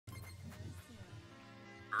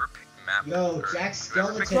map. Yo, Jack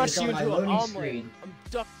Skeleton Crush is you on my into an loading omelet. screen. I'm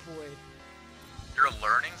Duck Boy. You're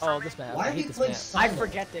learning from Oh, me? this map. Why I have hate you this played map. solo? I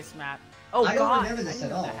forget this map. Oh I don't God. remember this I at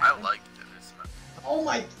know all. that. I liked this map. Oh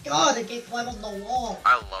my god, I can't climb up the wall.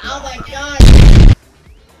 I love Oh my that. god.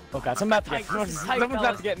 Oh God, someone's about to get, Tight, someone's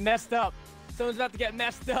about to get messed up. Someone's about to get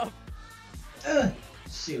messed up.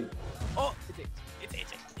 Shoot. Oh, it's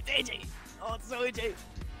AJ. It's AJ. Oh, it's so AJ.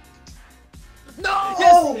 No!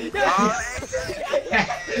 Oh!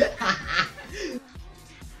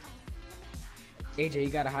 AJ, you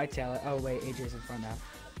got a hightail it. Oh wait, AJ's in front now.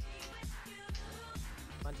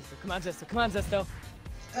 Come on, Zesto. Come on, Zesto.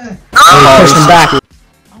 Push him back.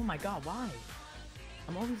 Oh my God, why?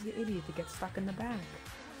 I'm always the idiot that gets stuck in the back.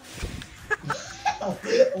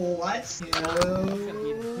 What? He's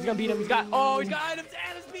gonna beat him. He's got items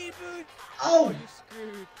and a speed boost. Oh! You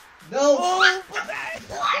screwed. No! Oh, what's that?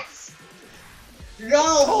 What?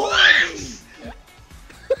 No!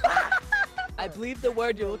 I believe the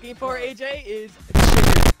word you're looking for, AJ, is.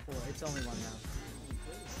 It's only one round.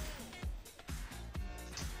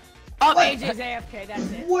 Oh, What? AJ's AFK.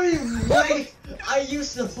 That's it. Wait! I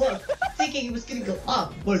used to look, thinking it was gonna go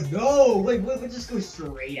up, but no! Wait, we'll just go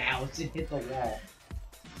straight out and hit the wall.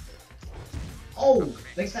 Oh!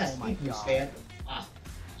 Thanks for that Oh my speed boost, God. man.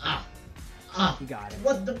 He got it.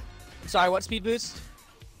 What the? Sorry, what speed boost?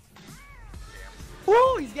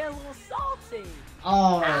 Ooh, he's getting a little salty.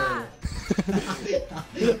 Oh! Ah.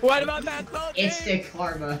 What about that salty? Instant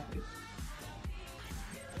karma.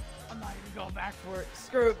 I'm not even going back for it.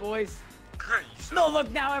 Screw it, boys. No, look,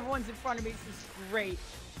 now everyone's in front of me. This is great.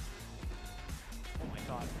 Oh my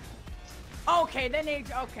God. Okay, then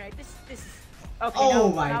AJ. Okay, this is. Okay. Oh no,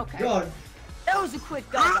 my okay. god. That was a quick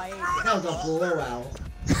dub by AJ. That was a blowout.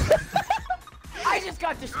 I just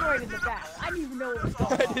got destroyed in the back. I didn't even know what was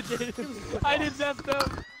going on. I did that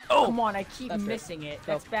stuff. Oh, come on! I keep missing it.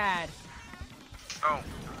 That's bad. Oh.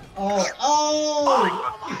 Oh!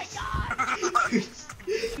 Oh my God!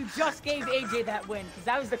 You just gave AJ that win because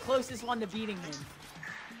that was the closest one to beating him.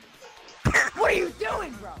 What are you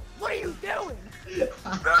doing, bro? What are you doing?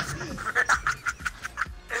 I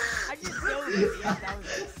just know that. Yeah, that was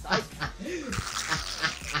a psych.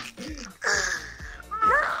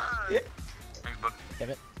 Damn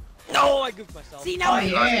it. No, I goofed myself. See, now Oh I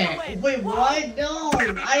yeah! win. Wait, what? No!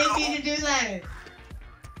 I didn't mean to do that!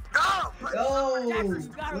 No! Jackson, you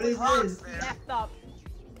gotta What win. is this? You effed up.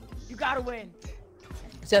 You gotta win.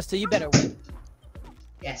 Zesto, you better win.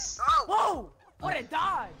 Yes. Whoa! What a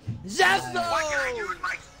dodge! Zesto! Why can't I use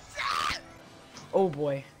my set? Oh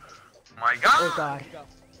boy. My God! Oh God.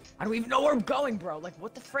 I don't even know where I'm going, bro. Like,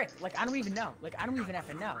 what the frick? Like, I don't even know. Like, I don't even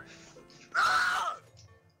effing know. Ah!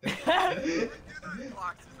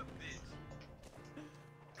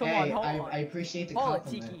 Come Hey, on, hold on. I appreciate the Hold it,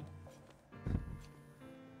 compliment. Tiki.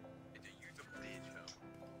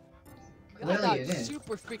 Clearly it is.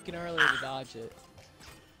 super freaking early to dodge it.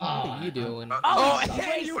 Oh, What are you doing? Oh,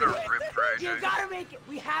 hey, you what a rip for AJ. You gotta make it.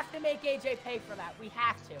 We have to make AJ pay for that. We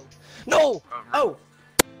have to. No! Oh,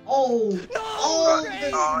 Oh! No! Oh, Great!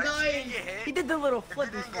 this Oh, is nice! he did the little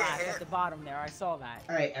flippy flash at the bottom there. I saw that.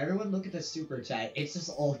 Alright, everyone look at the super chat. It's just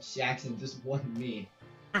all Jackson, just one me.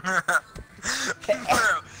 Bro,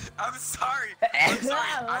 I'm sorry.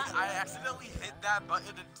 I accidentally hit that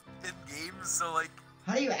button in game, so like.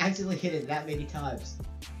 How do you accidentally hit it that many times?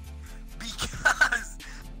 Because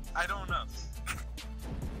I don't know.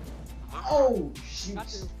 Oh,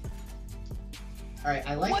 shoot. Alright,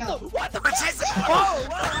 I like how. What the? Jason! Oh,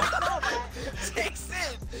 wow,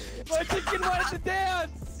 Jason! my chicken wanted to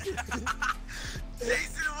dance.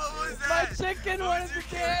 Jason, what was My that? chicken What wanted was to your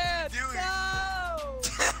kid dance. doing? No.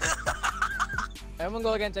 Everyone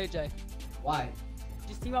go against AJ. Why?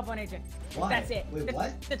 Just team up on AJ. Why? That's it. Wait,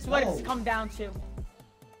 what? That's what it's No. come down to.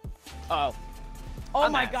 Oh. Oh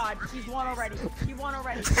my God, he's won already. He won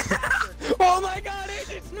already. Oh my God,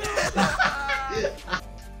 AJ's new.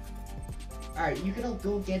 Alright, you can all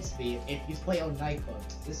go against me if you play on night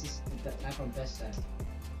clubs. This is not from best set.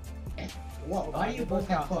 What? Why do you both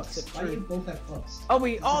have hooks? Why do you both have hooks? Oh,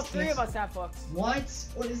 all This is three this. of us have hooks. What?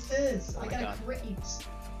 What is this? Oh I my got God. a crate.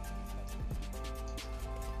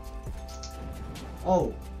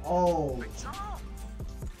 Oh. Oh.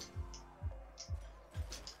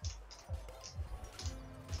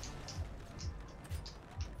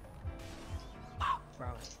 Bro.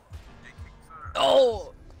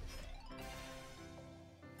 Oh!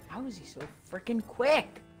 How is he so freaking quick?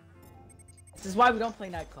 This is why we don't play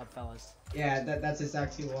nightclub, fellas. Yeah, that's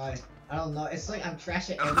exactly why. I don't know. It's like I'm trash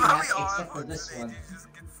at How every many match except for on this stage? one. He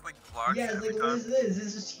just gets, like, blocked Yeah, it's every like, what time. is this?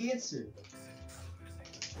 This is cancer.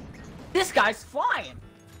 This guy's flying!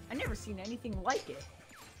 I've never seen anything like it.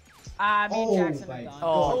 Me and Jackson my are done. God.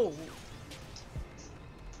 Oh.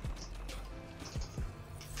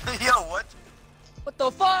 Yo, what? What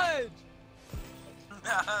the fudge? I'm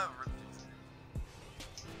gonna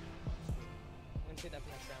say that for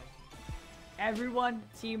next round. Everyone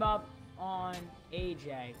team up on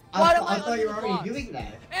AJ. Why am I I thought you were under the already box? doing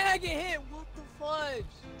that. And I get hit. What the fudge?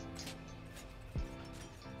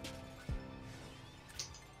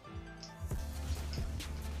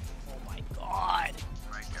 Oh my god.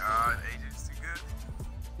 Oh my god, AJ's too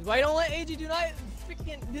good. Why don't let AJ do not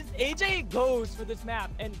freaking this AJ goes for this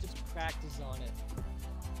map and just practices on it.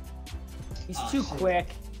 He's Oh, too shit. quick.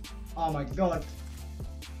 Oh my god.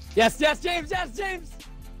 Yes, James, James!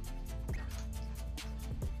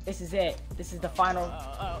 This is it. This is the final.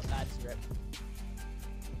 Oh, that's rip.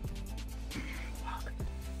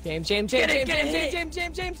 James. Get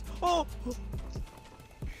it. James. Oh!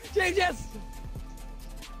 James, yes!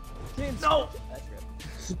 James. No. That's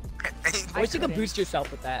rip. AJ, I wish you could couldn't. boost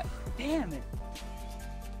yourself with that. Damn it.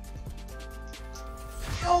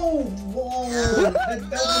 Oh, whoa.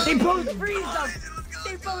 They both freeze them. let's go,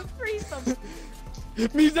 They let's go. both freeze them.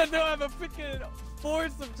 Means that they'll have a freaking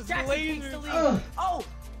force of just Jackson takes the lasers. lead. Ugh. Oh,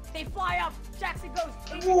 they fly up. Jackson goes.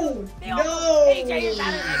 AJ Whoa, goes. They no. all go. AJ is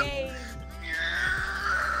out of the game.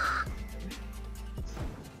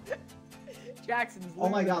 Jackson's. Oh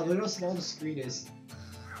my god, losing. look how small the screen is.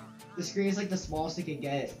 The screen is like the smallest it can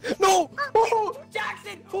get. No! Oh,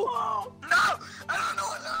 Jackson. Oh. No! I don't know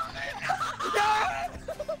what's happening!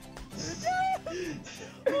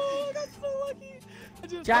 Oh, that's so lucky. I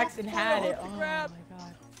just Jackson fell had off it. the Oh grab. my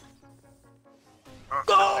god.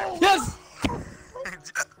 Oh, Yes!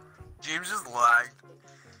 James just lagged.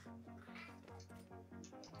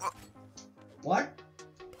 What?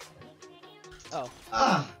 Oh.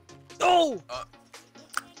 Ah! Oh!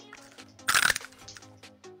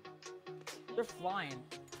 They're flying.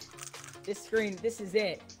 This screen. This is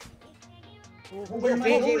it. Well, where am I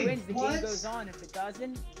AJ going? wins. The What? game goes on. If it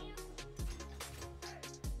doesn't,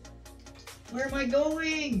 Where am I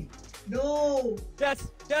going? No! Yes!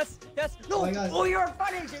 Oh No! my god. oh, you're in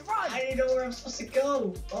front, AJ. Run. I didn't know where I'm supposed to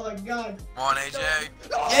go. Oh my god. Come on, AJ.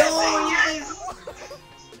 Oh, yes!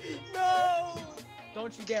 No!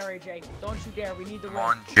 Don't you dare, AJ. Don't you dare. We need the Come win.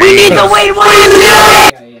 on, We James. need the win.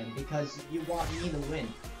 Yeah, I am, because you want me to win.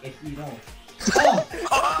 If you don't. Oh!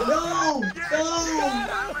 No! No!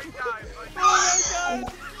 Oh my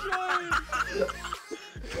god,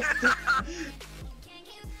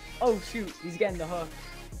 Oh shoot, he's getting the hook.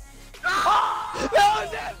 No,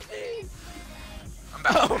 that's me! I'm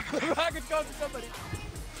back. Oh, I could go to somebody.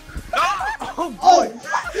 Oh, Oh!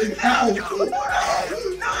 Ow!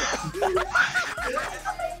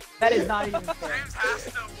 that is not even fair. James has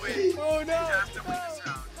to win. Oh no! James has to win.